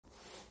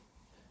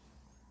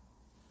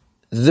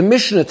The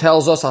Mishnah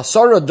tells us,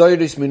 Asara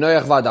doiris mi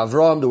Noach vad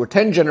Avram, there were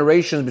 10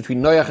 generations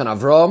between Noach and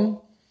Avram.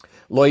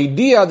 Lo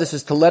idea, this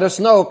is to let us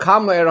know,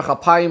 kama erech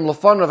apayim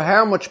lefon, of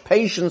how much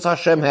patience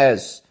Hashem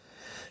has.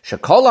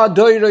 Shekol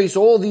ha-doiris,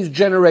 all these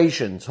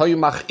generations, hoyu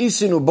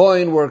mach'isin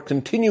uboin, were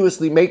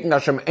continuously making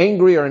Hashem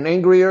angrier and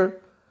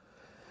angrier.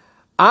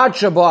 Ad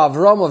sheba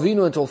Avram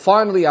Avinu, until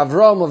finally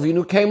Avram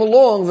Avinu came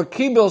along,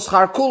 v'kibel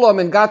schar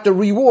kulam, and got the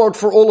reward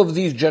for all of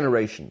these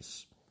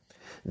generations.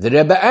 The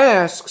Rebbe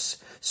asks,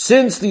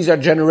 since these are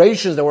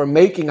generations that were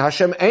making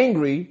Hashem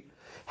angry,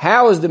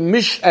 how is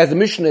as the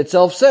Mishnah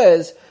itself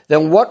says,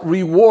 then what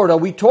reward are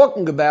we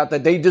talking about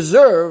that they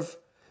deserve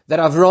that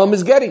Avram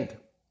is getting?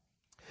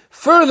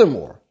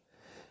 Furthermore,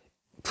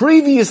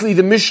 previously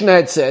the Mishnah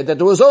had said that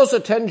there was also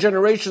 10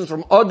 generations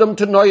from Adam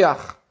to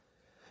Noach.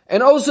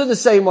 And also the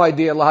same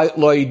idea,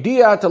 lo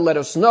idea, to let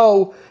us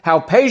know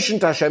how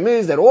patient Hashem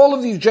is, that all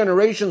of these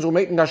generations were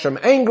making Hashem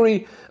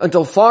angry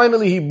until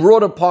finally He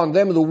brought upon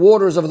them the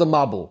waters of the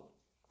Mabul.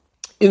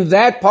 In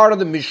that part of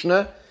the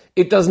Mishnah,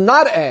 it does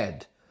not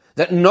add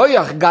that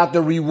Noach got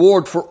the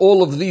reward for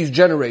all of these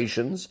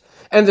generations,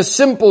 and the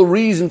simple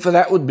reason for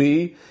that would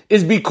be,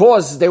 is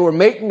because they were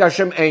making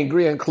Hashem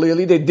angry, and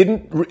clearly they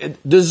didn't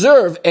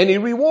deserve any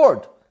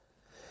reward.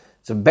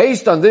 So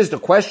based on this, the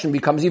question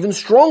becomes even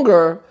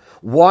stronger.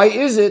 Why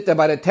is it that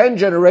by the 10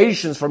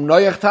 generations from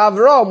Noach to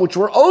Avram, which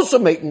were also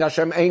making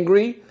Hashem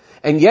angry,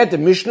 and yet the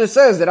Mishnah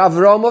says that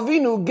Avram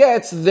Avinu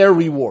gets their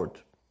reward?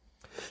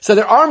 So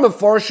there are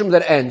Mefarshim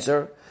that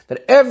answer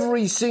that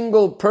every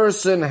single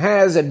person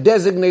has a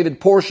designated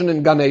portion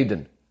in Gan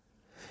Eden.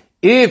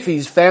 If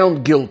he's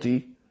found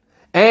guilty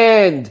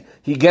and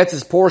he gets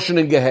his portion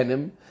in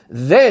Gehenim,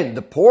 then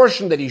the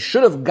portion that he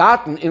should have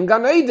gotten in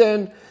Gan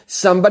Eden,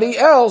 somebody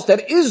else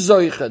that is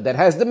Zoicha, that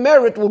has the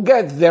merit, will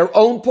get their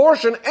own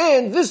portion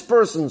and this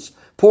person's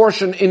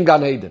portion in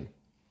Gan Eden.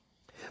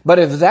 But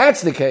if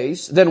that's the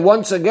case, then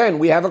once again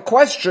we have a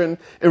question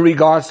in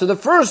regards to the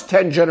first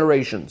 10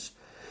 generations.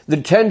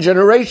 The 10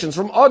 generations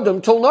from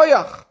Adam till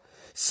Noach.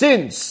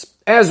 Since,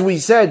 as we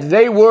said,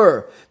 they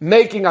were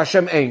making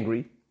Hashem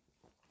angry,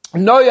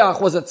 Noach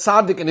was a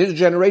tzaddik in his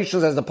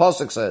generations, as the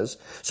Pasuk says,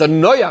 so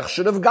Noach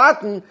should have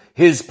gotten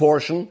his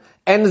portion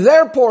and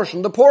their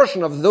portion, the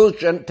portion of those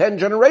 10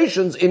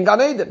 generations in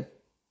Gan Eden.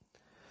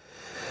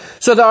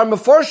 So there are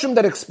Mefarshim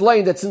that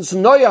explain that since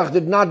Noach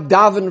did not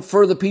daven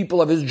for the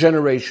people of his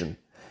generation,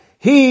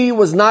 he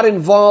was not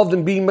involved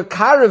in being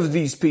makarev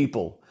these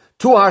people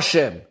to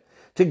Hashem,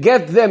 to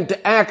get them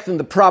to act in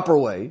the proper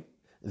way.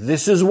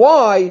 This is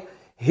why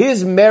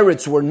his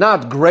merits were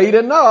not great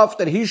enough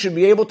that he should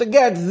be able to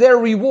get their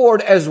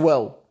reward as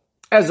well.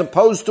 As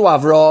opposed to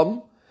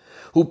Avram,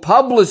 who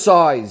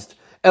publicized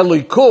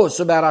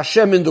Elikos about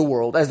Hashem in the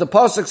world. As the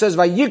Pasuk says,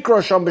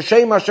 Vayikra Sham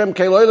b'Shem Hashem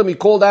Kelolim, he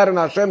called out in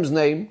Hashem's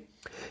name.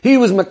 He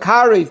was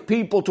makarev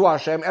people to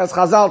Hashem, as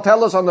Chazal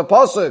tell us on the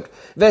Pasuk,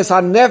 Ves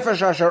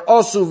HaNefesh Asher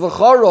Osu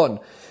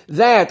V'Choron,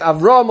 that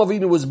Avram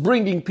Avinu was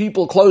bringing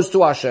people close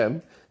to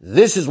Hashem.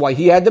 This is why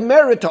he had the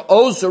merit to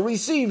also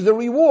receive the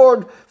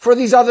reward for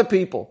these other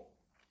people.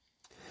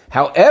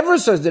 However,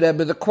 says the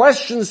Rebbe, the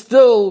question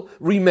still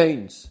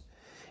remains.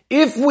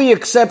 If we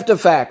accept the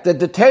fact that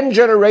the 10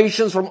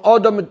 generations from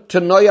Adam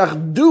to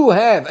Noach do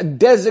have a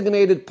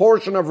designated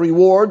portion of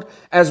reward,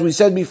 as we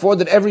said before,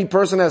 that every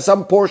person has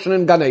some portion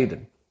in Gan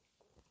Eden.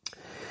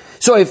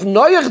 So if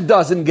Noach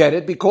doesn't get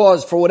it,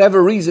 because for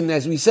whatever reason,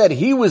 as we said,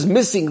 he was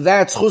missing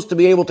that zchus to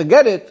be able to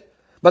get it,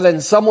 but then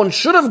someone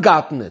should have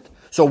gotten it.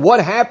 So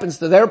what happens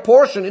to their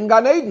portion in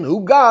Gan Eden?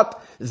 Who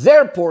got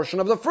their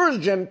portion of the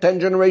first 10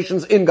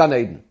 generations in Gan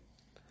Eden?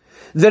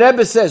 The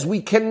Rebbe says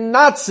we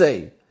cannot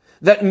say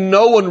that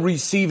no one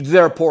received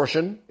their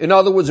portion. In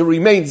other words, it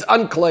remains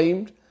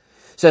unclaimed.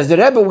 Says the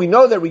Rebbe, we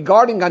know that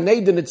regarding Gan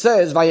Eden it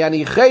says,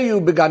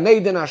 Vayanicheyu beGan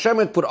Eden, Hashem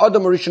had put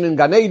Adam Rishon in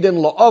Gan Eden,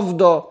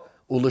 la'avda,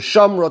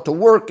 u'l'shamra, to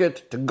work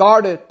it, to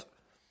guard it.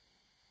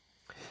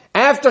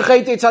 After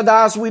Chet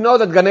Eitzadas, we know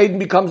that Gan Eden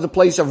becomes the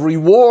place of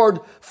reward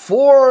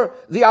for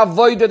the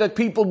avodah that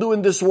people do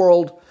in this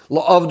world.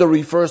 La'avda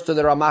refers to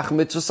the Ramach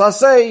Mitzvah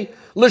Saseh.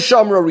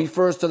 L'shamra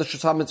refers to the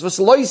Shasam Mitzvah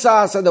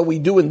Loisaseh that we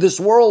do in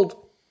this world.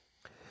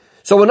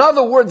 So in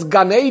other words,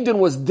 Gan Eden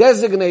was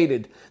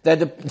designated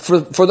that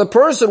for the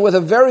person with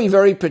a very,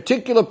 very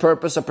particular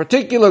purpose, a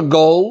particular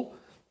goal.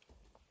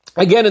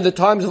 Again, in the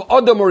times of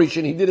Adam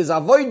Rishon, he did his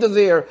avodah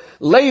there.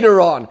 Later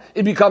on,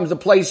 it becomes the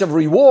place of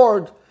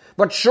reward.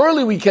 But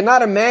surely we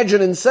cannot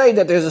imagine and say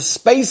that there's a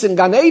space in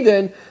Gan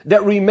Eden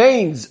that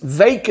remains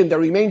vacant, that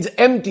remains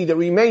empty, that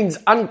remains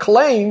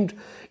unclaimed.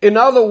 In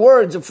other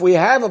words, if we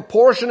have a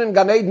portion in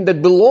Gan Eden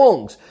that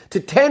belongs to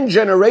 10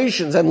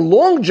 generations and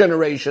long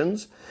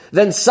generations,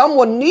 then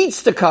someone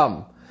needs to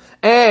come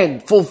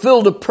and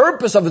fulfill the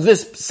purpose of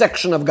this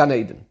section of Gan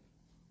Eden.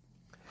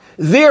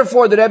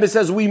 Therefore, the Rebbe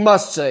says we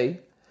must say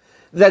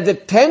that the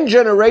 10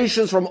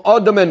 generations from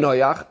Adam and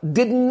Noach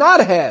did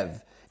not have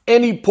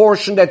any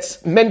portion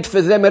that's meant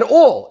for them at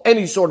all,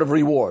 any sort of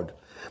reward.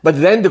 But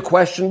then the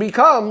question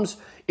becomes,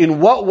 in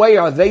what way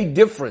are they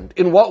different?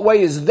 In what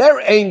way is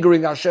their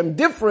angering Hashem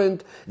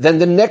different than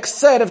the next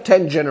set of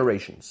 10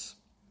 generations?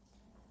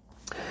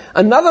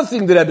 Another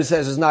thing the Rebbe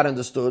says is not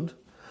understood.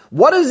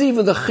 What is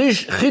even the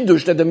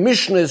chidush that the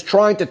Mishnah is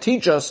trying to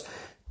teach us,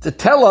 to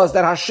tell us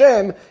that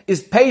Hashem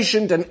is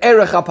patient and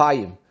erech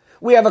apayim?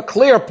 We have a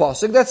clear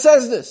pasuk that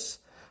says this.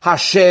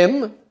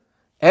 Hashem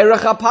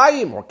erech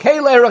apayim, or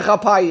kel erech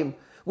apayim.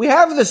 We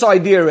have this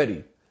idea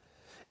already.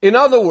 In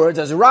other words,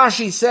 as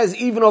Rashi says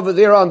even over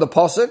there on the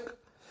pasuk,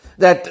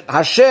 that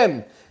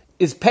Hashem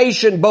is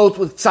patient both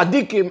with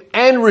tzaddikim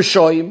and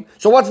rishoyim.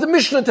 So what's the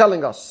Mishnah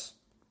telling us?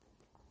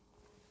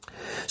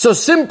 So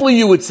simply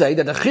you would say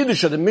that the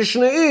chiddush of the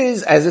Mishnah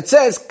is, as it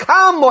says,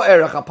 kamo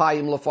erech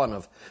apayim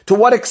lefonav. To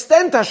what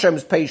extent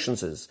Hashem's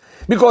patience is.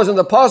 Because in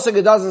the pasuk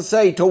it doesn't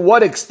say to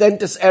what extent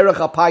this erech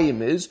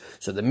apayim is.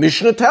 So the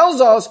Mishnah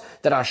tells us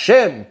that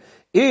Hashem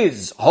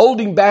is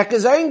holding back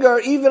his anger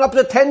even up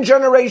to 10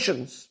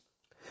 generations.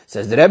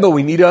 Says the Rebbe,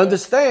 we need to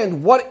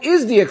understand what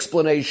is the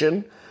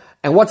explanation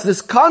and what's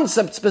this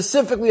concept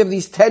specifically of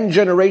these 10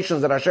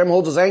 generations, that Hashem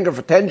holds his anger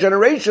for 10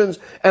 generations,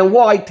 and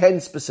why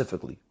 10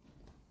 specifically.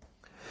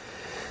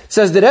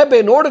 Says the Rebbe,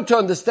 in order to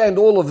understand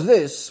all of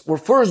this, we're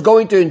first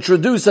going to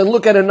introduce and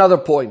look at another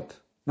point.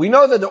 We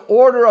know that the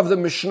order of the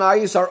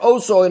Mishnayos are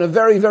also in a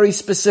very, very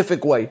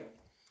specific way,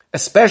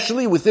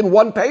 especially within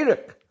one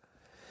Perek.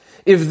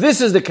 If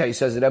this is the case,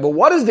 says the Rebbe,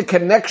 what is the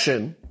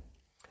connection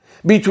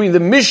between the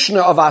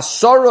Mishnah of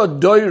Asara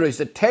Doiros,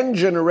 the 10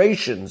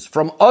 generations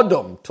from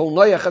Adam till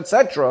Noach,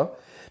 etc.,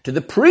 to the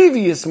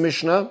previous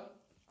Mishnah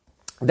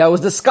that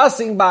was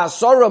discussing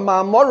Ba'asara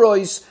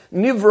Ma'amoros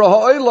Nivra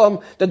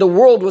Ha'olam, that the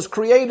world was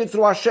created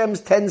through Hashem's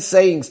 10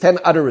 sayings, 10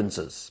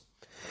 utterances?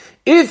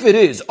 If it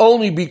is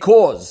only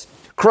because,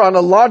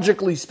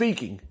 chronologically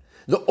speaking,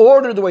 the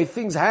order, the way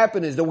things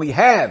happen is that we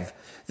have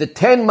the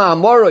 10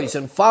 Ma'amoros,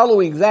 and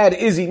following that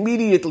is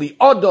immediately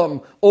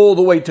Adam all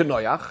the way to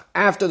Noach,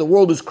 after the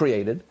world was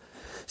created.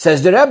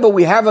 Says the Rebbe,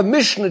 we have a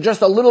Mishnah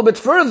just a little bit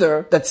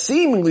further that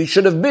seemingly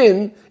should have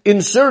been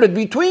inserted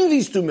between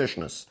these two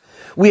Mishnahs.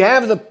 We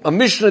have a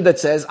Mishnah that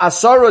says,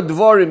 Asara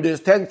Dvarim,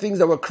 there's 10 things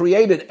that were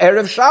created,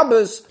 Erev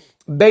Shabbos,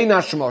 Bein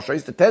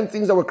HaShmoshes, the 10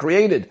 things that were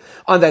created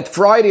on that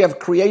Friday of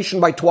creation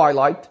by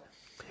twilight.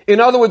 In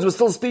other words, we're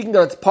still speaking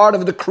that it's part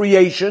of the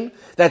creation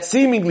that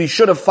seemingly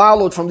should have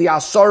followed from the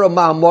Asara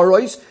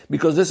Ma'amoros,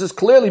 because this is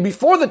clearly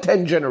before the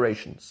 10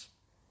 generations.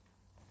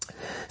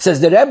 Says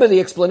the Rebbe,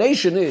 the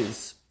explanation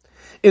is,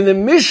 in the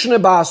Mishnah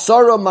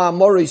Ba'asara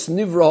Ma'amoros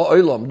Nivra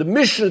Ha'olam, the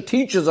Mishnah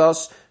teaches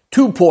us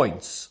 2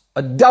 points,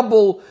 a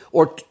double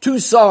or 2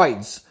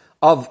 sides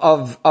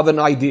of an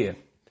idea.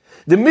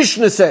 The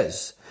Mishnah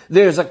says,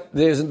 there's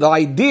the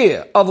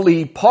idea of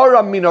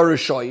Lihipara Min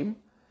HaRishoyim,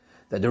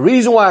 that the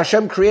reason why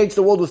Hashem creates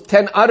the world with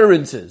 10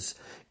 utterances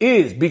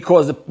is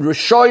because the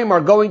Rishoyim are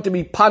going to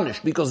be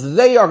punished, because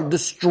they are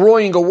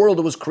destroying a world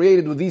that was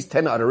created with these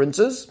 10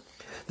 utterances.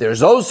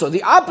 There's also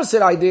the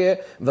opposite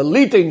idea,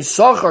 V'litein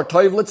sochar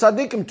toiv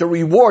l'tzadikim, to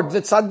reward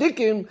the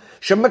tzadikim,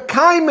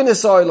 shemakayim in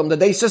Yisraelim, that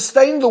they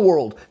sustain the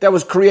world that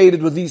was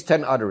created with these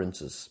 10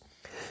 utterances.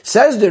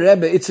 Says the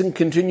Rebbe, it's in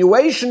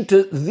continuation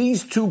to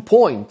these 2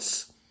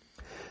 points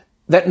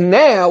that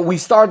now we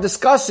start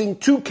discussing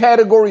 2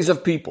 categories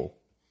of people.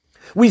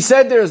 We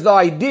said there's the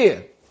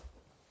idea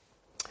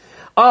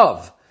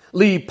of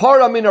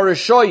Lihipara Min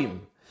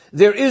HaRishoyim.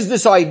 There is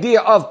this idea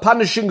of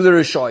punishing the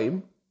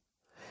Rishoyim.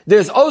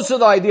 There's also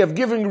the idea of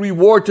giving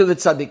reward to the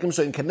tzaddikim.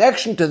 So in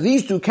connection to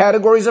these 2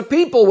 categories of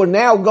people, we're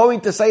now going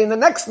to say in the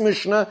next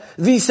Mishnah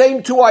these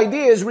same 2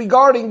 ideas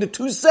regarding the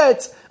 2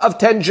 sets of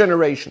 10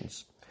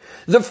 generations.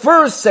 The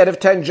first set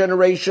of 10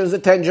 generations, the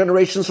 10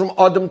 generations from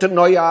Adam to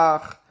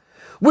Noach,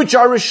 which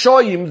are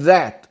Rishoyim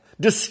that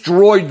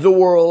destroyed the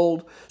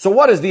world. So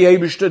what does the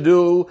Eibush to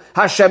do?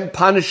 Hashem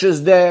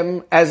punishes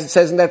them, as it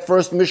says in that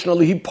first Mishnah,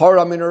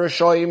 Lihipara Min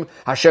HaRishoyim.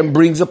 Hashem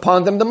brings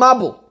upon them the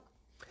Mabul.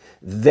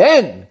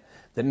 Then,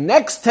 the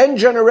next 10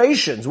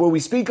 generations, where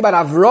we speak about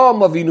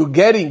Avraham Avinu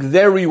getting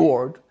their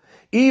reward,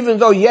 even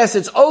though, yes,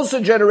 it's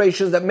also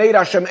generations that made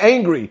Hashem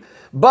angry,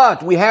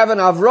 but we have an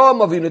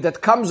Avraham Avinu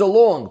that comes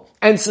along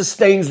and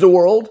sustains the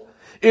world.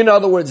 In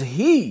other words,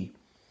 he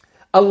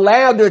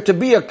allowed there to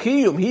be a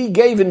kiyum. He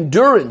gave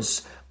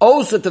endurance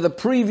also to the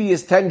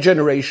previous 10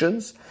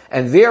 generations,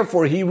 and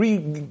therefore he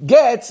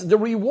gets the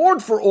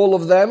reward for all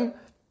of them.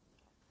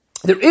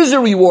 There is a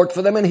reward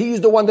for them, and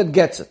he's the one that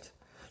gets it.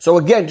 So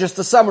again, just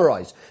to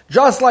summarize,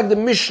 just like the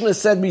Mishnah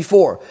said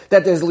before,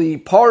 that there's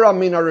Lihipara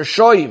Min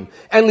HaRishoyim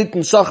and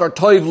Litin Sachar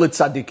Toiv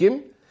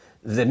L'Tzadikim,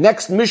 the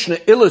next Mishnah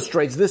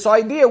illustrates this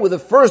idea with the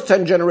first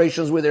 10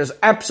 generations where there's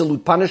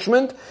absolute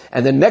punishment,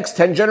 and the next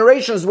 10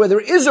 generations where there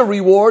is a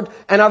reward,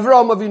 and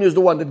Avraham Avinu is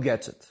the one that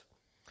gets it.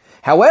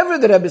 However,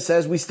 the Rebbe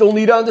says we still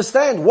need to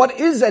understand what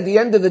is at the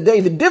end of the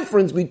day the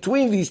difference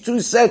between these 2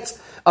 sets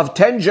of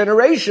 10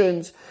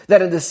 generations,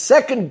 that in the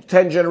second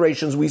 10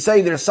 generations we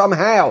say there's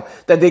somehow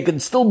that they can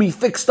still be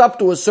fixed up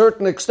to a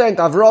certain extent.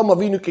 Avraham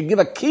Avinu could give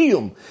a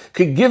kiyum,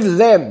 could give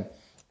them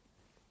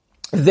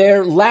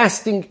their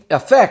lasting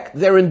effect,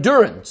 their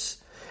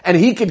endurance, and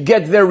he could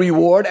get their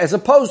reward, as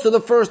opposed to the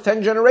first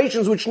 10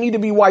 generations which need to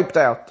be wiped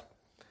out.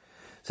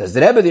 Says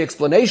the Rebbe, the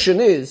explanation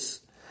is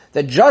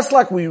that just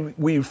like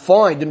we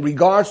find in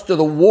regards to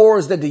the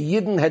wars that the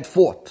Yidden had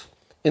fought,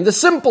 in the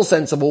simple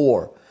sense of a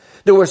war,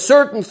 there were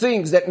certain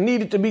things that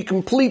needed to be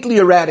completely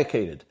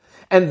eradicated.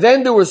 And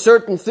then there were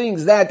certain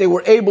things that they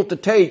were able to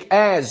take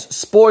as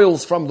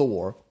spoils from the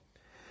war.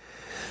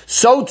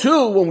 So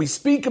too, when we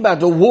speak about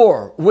the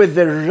war with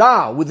the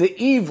Ra, with the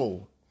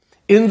evil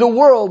in the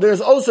world,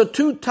 there's also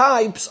two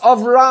types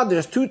of Ra,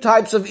 there's two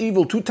types of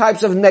evil, two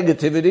types of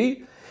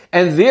negativity,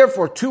 and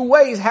therefore two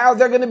ways how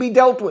they're going to be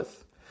dealt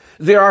with.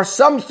 There are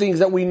some things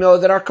that we know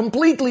that are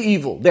completely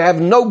evil. They have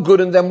no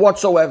good in them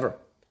whatsoever.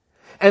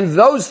 And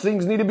those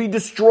things need to be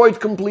destroyed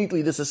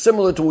completely. This is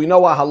similar to, we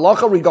know a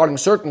halacha regarding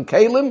certain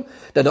kalim,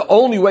 that the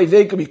only way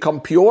they can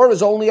become pure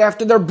is only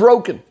after they're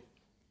broken.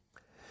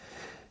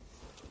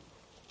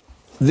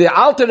 The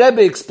Alter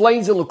Rebbe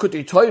explains in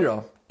Likutei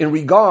Torah in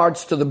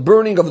regards to the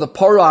burning of the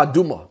Parah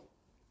Aduma.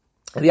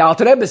 And the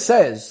Alter Rebbe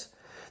says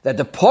that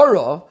the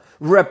Parah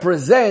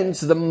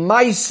represents the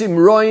Maisim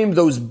Roim,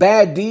 those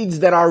bad deeds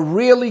that are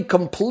really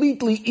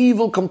completely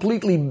evil,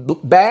 completely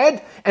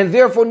bad, and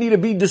therefore need to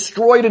be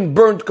destroyed and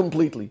burned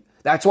completely.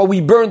 That's why we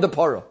burn the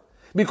Parah.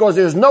 Because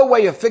there's no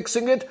way of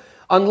fixing it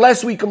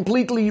unless we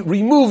completely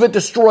remove it,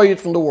 destroy it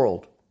from the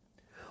world.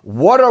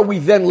 What are we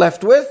then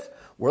left with?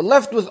 We're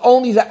left with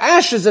only the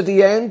ashes at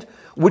the end,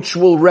 which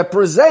will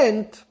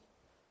represent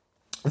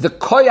the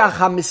koyach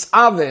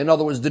hamisave, in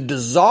other words, the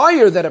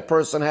desire that a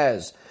person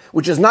has,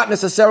 which is not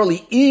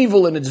necessarily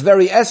evil in its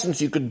very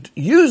essence. You could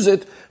use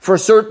it for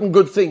certain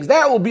good things.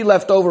 That will be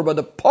left over, but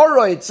the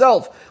parah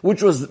itself,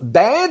 which was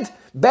bad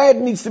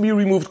needs to be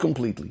removed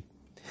completely.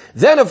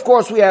 Then, of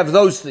course, we have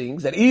those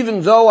things that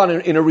even though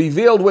in a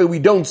revealed way we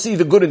don't see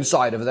the good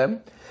inside of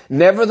them,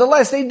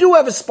 nevertheless, they do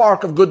have a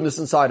spark of goodness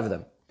inside of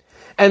them.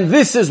 And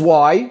this is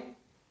why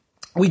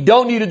we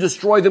don't need to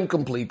destroy them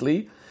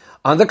completely.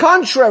 On the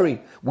contrary,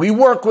 we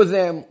work with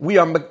them, we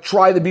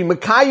try to be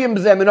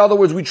mekayim them, in other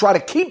words, we try to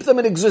keep them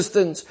in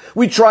existence,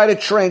 we try to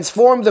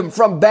transform them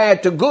from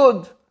bad to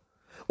good,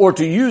 or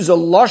to use a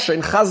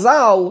lashon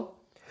chazal,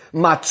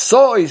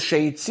 matzoi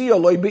sheitzi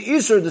loy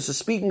beisur, this is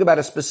speaking about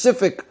a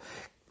specific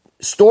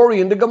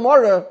story in the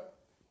Gemara,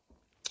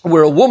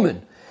 where a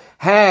woman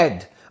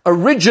had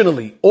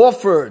originally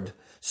offered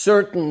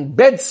certain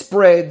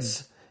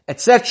bedspreads,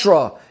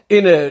 etc.,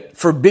 in a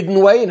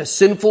forbidden way, in a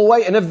sinful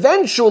way, and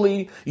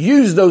eventually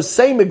use those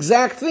same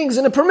exact things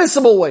in a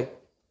permissible way.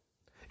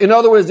 In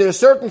other words, there are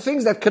certain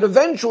things that could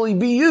eventually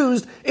be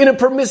used in a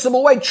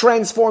permissible way,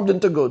 transformed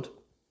into good.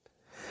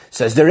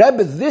 Says the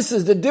Rebbe, this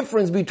is the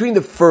difference between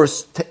the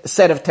first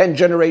set of 10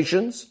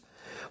 generations,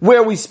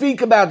 where we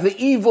speak about the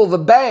evil, the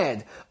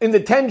bad, in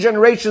the 10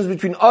 generations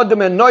between Adam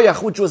and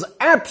Noach, which was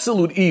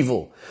absolute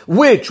evil,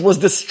 which was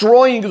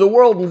destroying the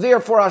world, and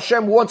therefore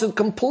Hashem wants it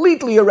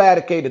completely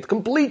eradicated,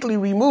 completely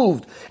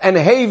removed, and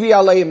hevi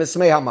aleim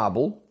esmei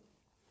hamabul.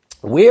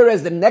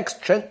 Whereas the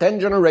next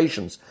 10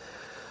 generations,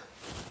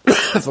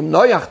 from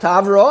Noach to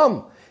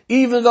Avraham,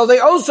 even though they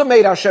also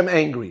made Hashem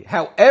angry,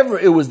 however,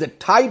 it was the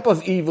type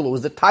of evil, it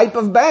was the type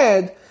of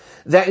bad,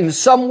 that in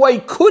some way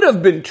could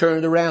have been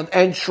turned around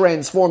and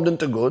transformed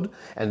into good,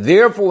 and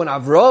therefore when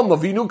Avraham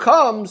Avinu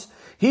comes,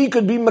 he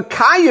could be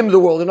Mekayim the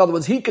world. In other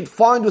words, he could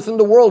find within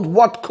the world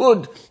what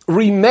could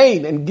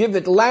remain and give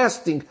it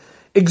lasting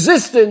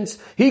existence.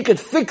 He could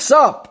fix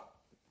up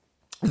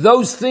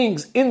those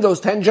things in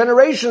those 10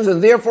 generations,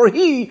 and therefore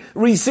he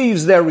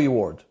receives their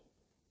reward.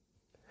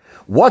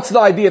 What's the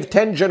idea of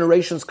 10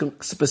 generations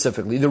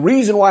specifically? The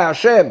reason why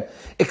Hashem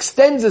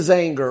extends his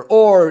anger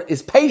or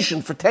is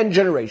patient for 10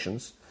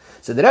 generations.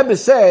 So the Rebbe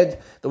said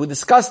that we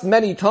discussed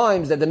many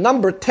times that the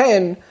number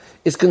 10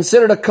 is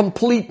considered a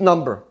complete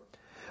number.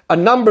 A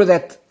number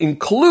that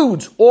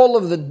includes all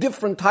of the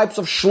different types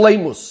of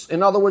shleimus.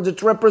 In other words,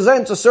 it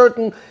represents a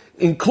certain,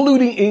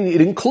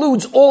 it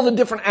includes all the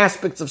different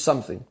aspects of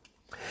something.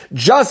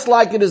 Just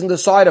like it is in the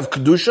side of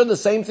Kedusha, the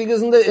same thing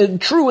is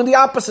true in the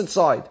opposite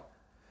side.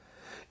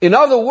 In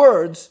other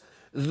words,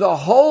 the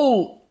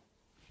whole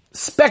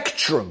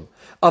spectrum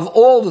of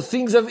all the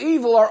things of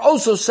evil are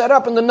also set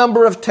up in the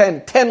number of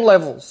 10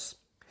 levels.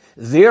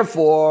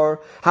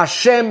 Therefore,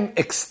 Hashem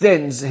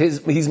extends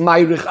his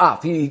Mayrich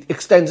Af, he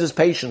extends his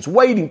patience,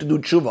 waiting to do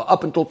tshuva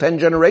up until 10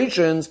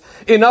 generations.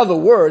 In other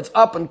words,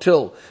 up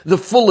until the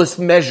fullest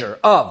measure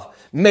of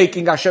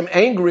making Hashem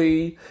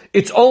angry,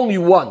 it's only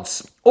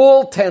once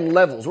all 10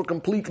 levels were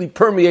completely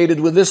permeated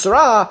with this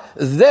Ra,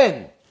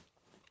 then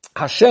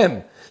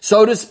Hashem,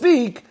 so to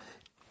speak,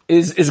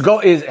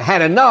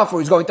 had enough, or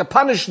he's going to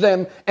punish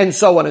them, and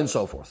so on and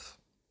so forth.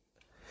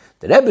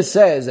 The Rebbe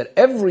says that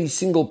every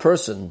single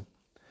person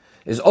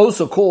is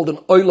also called an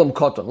olam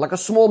koton, like a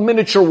small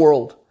miniature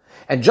world.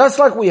 And just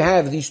like we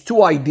have these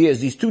two ideas,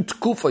 these two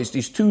tkufos,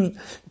 these two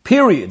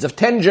periods of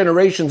 10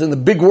 generations in the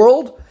big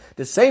world,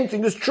 the same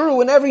thing is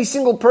true in every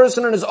single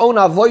person in his own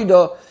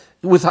avodah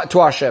to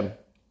Hashem.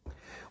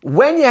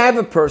 When you have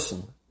a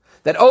person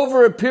that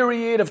over a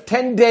period of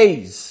 10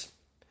 days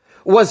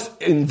was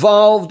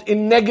involved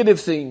in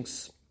negative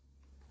things,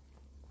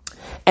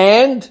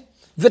 and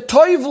the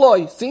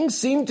toivloi, things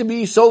seem to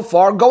be so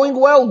far going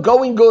well,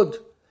 going good,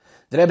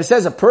 The Rebbe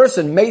says a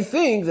person may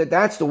think that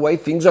that's the way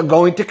things are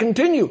going to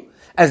continue.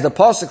 As the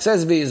Pasuk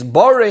says,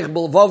 V'yizbarech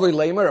b'lvavoi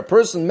leimer, a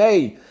person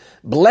may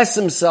bless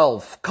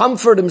himself,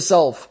 comfort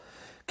himself,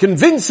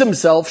 convince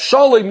himself,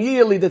 shalom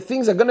yili, that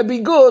things are going to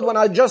be good when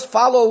I just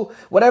follow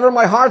whatever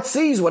my heart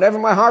sees, whatever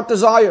my heart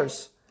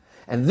desires.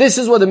 And this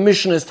is what the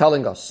Mishnah is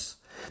telling us.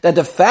 That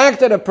the fact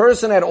that a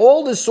person had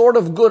all this sort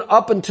of good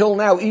up until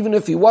now, even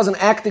if he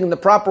wasn't acting in the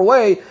proper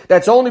way,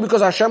 that's only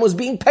because Hashem was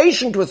being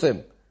patient with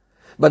him.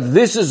 But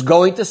this is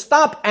going to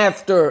stop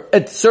after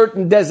a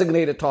certain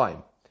designated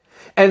time.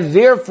 And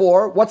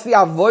therefore, what's the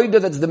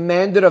avodah that's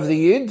demanded of the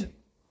Yid?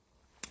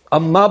 A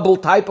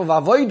mabul type of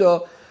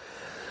avodah.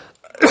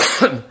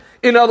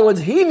 In other words,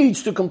 he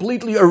needs to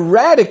completely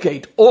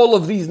eradicate all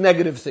of these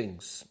negative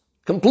things.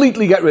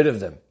 Completely get rid of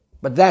them.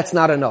 But that's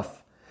not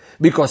enough.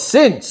 Because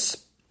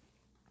since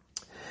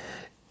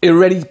it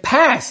already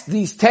passed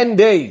these 10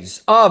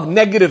 days of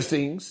negative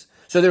things,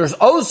 so there's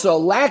also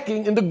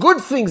lacking in the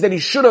good things that he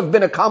should have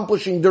been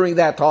accomplishing during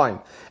that time.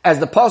 As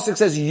the Pasuk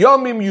says,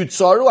 Yomim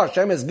Yutzaru,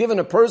 Hashem has given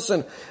a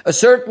person a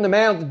certain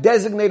amount,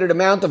 designated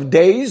amount of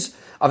days,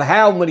 of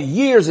how many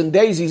years and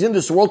days he's in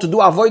this world to do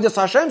Avodas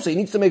Hashem. So he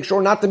needs to make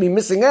sure not to be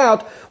missing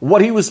out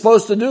what he was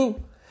supposed to do.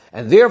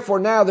 And therefore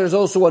now there's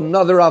also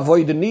another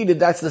Avodah needed.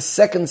 That's the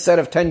second set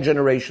of 10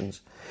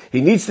 generations. He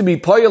needs to be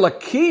Poyel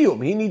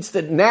Akiyum. He needs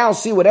to now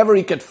see whatever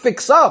he could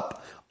fix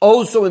up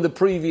also in the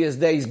previous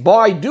days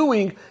by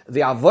doing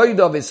the avodah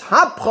of his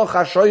hapcha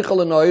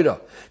chashoichel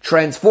and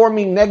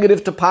transforming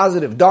negative to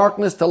positive,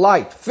 darkness to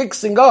light,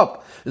 fixing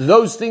up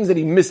those things that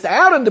he missed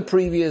out in the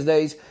previous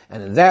days,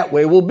 and in that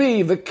way will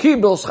be the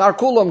kibel schar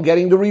kulam,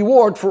 getting the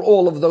reward for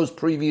all of those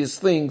previous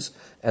things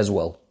as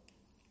well.